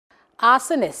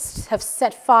Arsonists have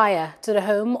set fire to the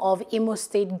home of Imo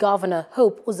State Governor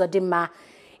Hope Uzodimma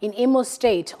in Imo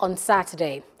State on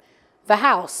Saturday. The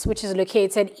house, which is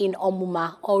located in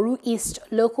Omuma, Oru East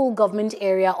local government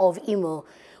area of Imo,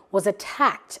 was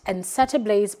attacked and set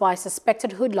ablaze by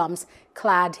suspected hoodlums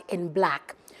clad in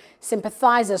black.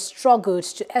 Sympathizers struggled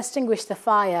to extinguish the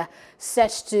fire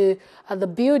set to the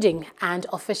building and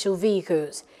official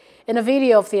vehicles. In a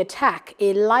video of the attack,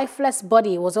 a lifeless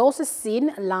body was also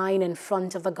seen lying in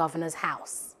front of the governor's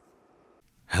house.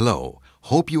 Hello,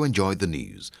 hope you enjoyed the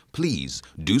news. Please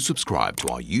do subscribe to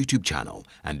our YouTube channel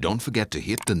and don't forget to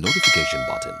hit the notification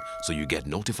button so you get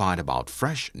notified about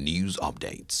fresh news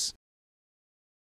updates.